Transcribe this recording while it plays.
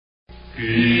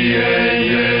Quie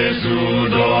Iesu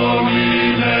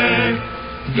Domine,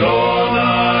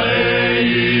 dona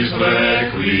eis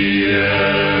requiem.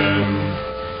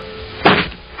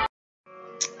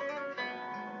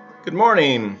 Good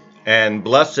morning and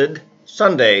blessed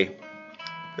Sunday.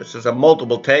 This is a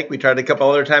multiple take. We tried a couple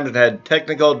other times and had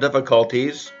technical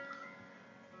difficulties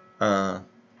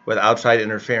with outside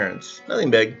interference. Nothing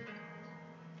big.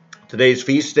 Today's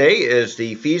feast day is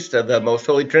the Feast of the Most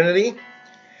Holy Trinity,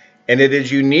 and it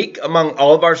is unique among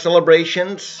all of our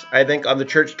celebrations, I think, on the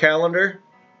church calendar,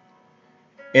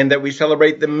 in that we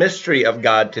celebrate the mystery of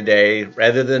God today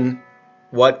rather than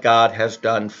what God has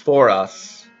done for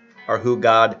us or who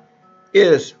God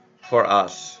is for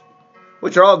us,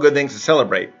 which are all good things to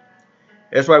celebrate.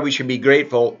 That's why we should be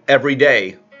grateful every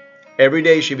day. Every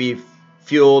day should be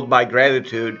fueled by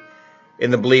gratitude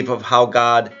in the belief of how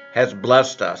God has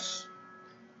blessed us,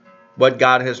 what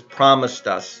God has promised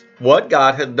us, what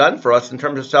God has done for us in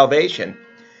terms of salvation.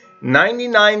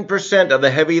 99% of the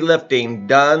heavy lifting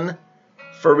done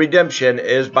for redemption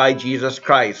is by Jesus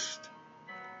Christ.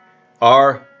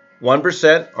 Our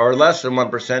 1% or less than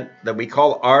 1% that we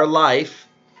call our life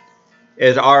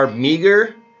is our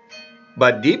meager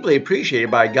but deeply appreciated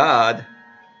by God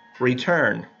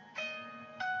return.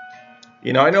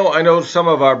 You know, I know some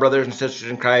of our brothers and sisters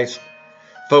in Christ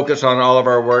focus on all of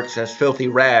our works as filthy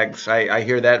rags. I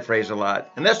hear that phrase a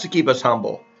lot. And that's to keep us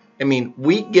humble. I mean,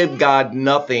 we give God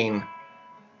nothing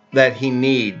that he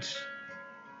needs.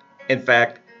 In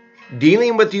fact,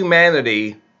 dealing with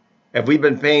humanity, if we've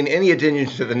been paying any attention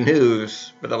to the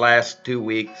news for the last 2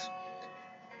 weeks,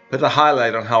 puts a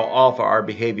highlight on how awful our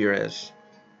behavior is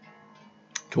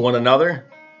to one another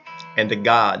and to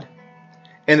God.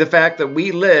 And the fact that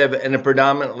we live in a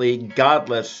predominantly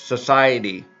godless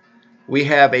society. We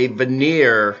have a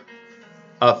veneer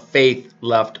of faith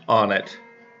left on it.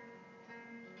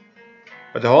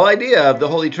 But the whole idea of the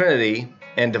Holy Trinity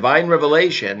and divine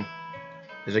revelation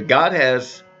is that God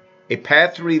has a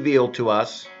path to reveal to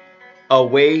us, a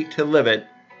way to live it,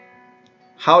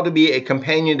 how to be a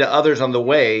companion to others on the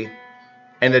way,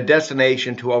 and a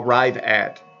destination to arrive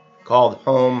at, called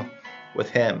home with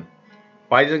him.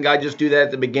 Why doesn't God just do that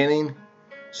at the beginning?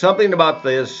 Something about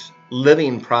this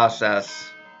living process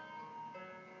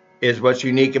is what's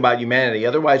unique about humanity.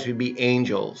 Otherwise, we'd be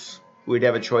angels. We'd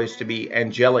have a choice to be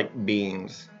angelic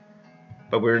beings.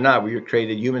 But we're not. We were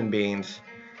created human beings.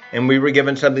 And we were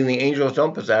given something the angels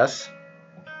don't possess.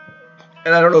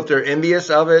 And I don't know if they're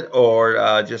envious of it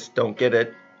or just don't get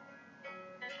it.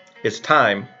 It's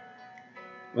time.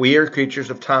 We are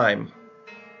creatures of time.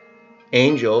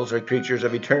 Angels are creatures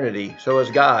of eternity. So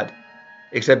is God.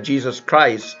 Except Jesus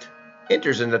Christ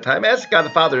enters into time, as God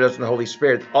the Father does in the Holy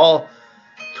Spirit. All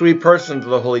three persons of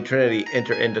the Holy Trinity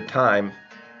enter into time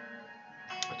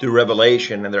through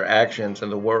revelation and their actions in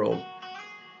the world.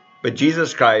 But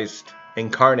Jesus Christ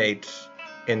incarnates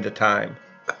into time.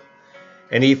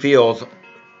 And he feels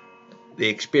the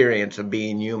experience of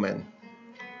being human.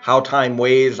 How time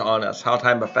weighs on us, how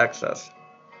time affects us.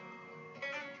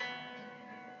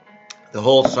 The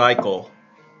whole cycle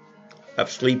of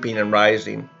sleeping and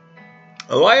rising.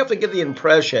 Although I have to get the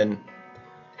impression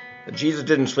that Jesus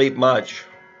didn't sleep much,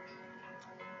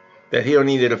 that he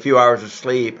only needed a few hours of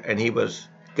sleep and he was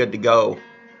good to go.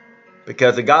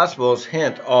 Because the Gospels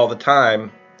hint all the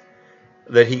time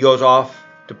that he goes off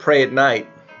to pray at night,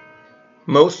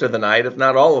 most of the night, if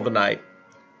not all of the night.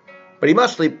 But he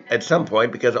must sleep at some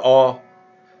point because all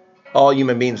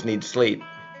human beings need sleep.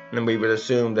 And we would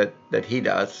assume that he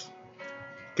does.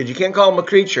 Because you can't call him a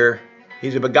creature.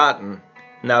 He's a begotten,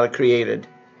 not a created.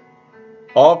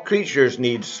 All creatures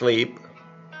need sleep.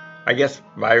 I guess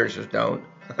viruses don't.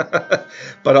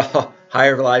 But all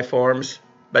higher life forms.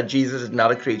 But Jesus is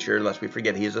not a creature, lest we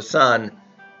forget he is a son,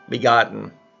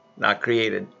 begotten, not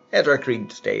created, as our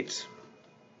creed states.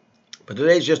 But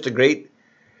today is just a great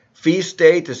feast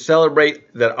day to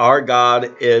celebrate that our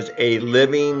God is a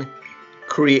living,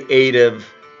 creative,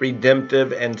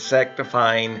 redemptive, and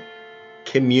sanctifying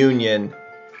communion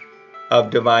of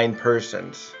divine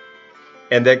persons,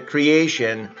 and that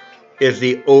creation is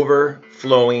the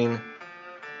overflowing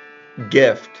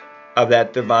gift of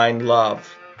that divine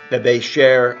love that they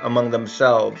share among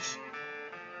themselves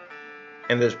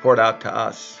and is poured out to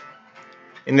us.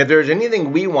 And if there's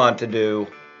anything we want to do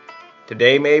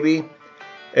today, maybe,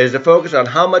 is to focus on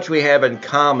how much we have in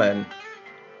common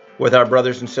with our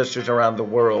brothers and sisters around the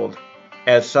world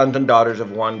as sons and daughters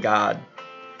of one God.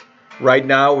 Right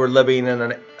now, we're living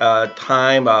in a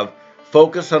time of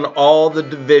focus on all the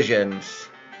divisions.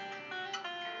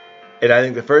 And I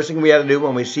think the first thing we have to do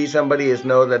when we see somebody is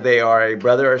know that they are a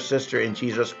brother or sister in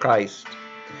Jesus Christ.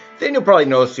 Daniel probably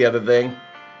knows the other thing.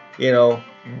 You know,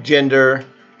 gender,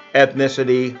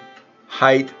 ethnicity,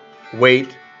 height,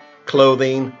 weight,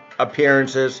 clothing,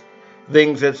 appearances,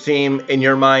 things that seem in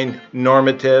your mind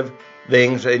normative,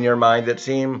 things in your mind that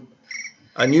seem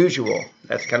unusual.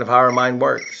 That's kind of how our mind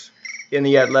works. And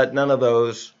yet let none of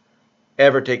those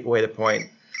ever take away the point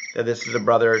that this is a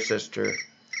brother or sister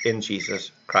in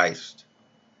Jesus Christ.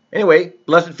 Anyway,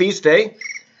 blessed feast day,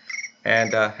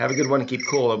 and have a good one and keep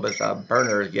cool. It was a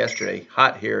burner yesterday,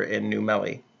 hot here in New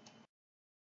Melly.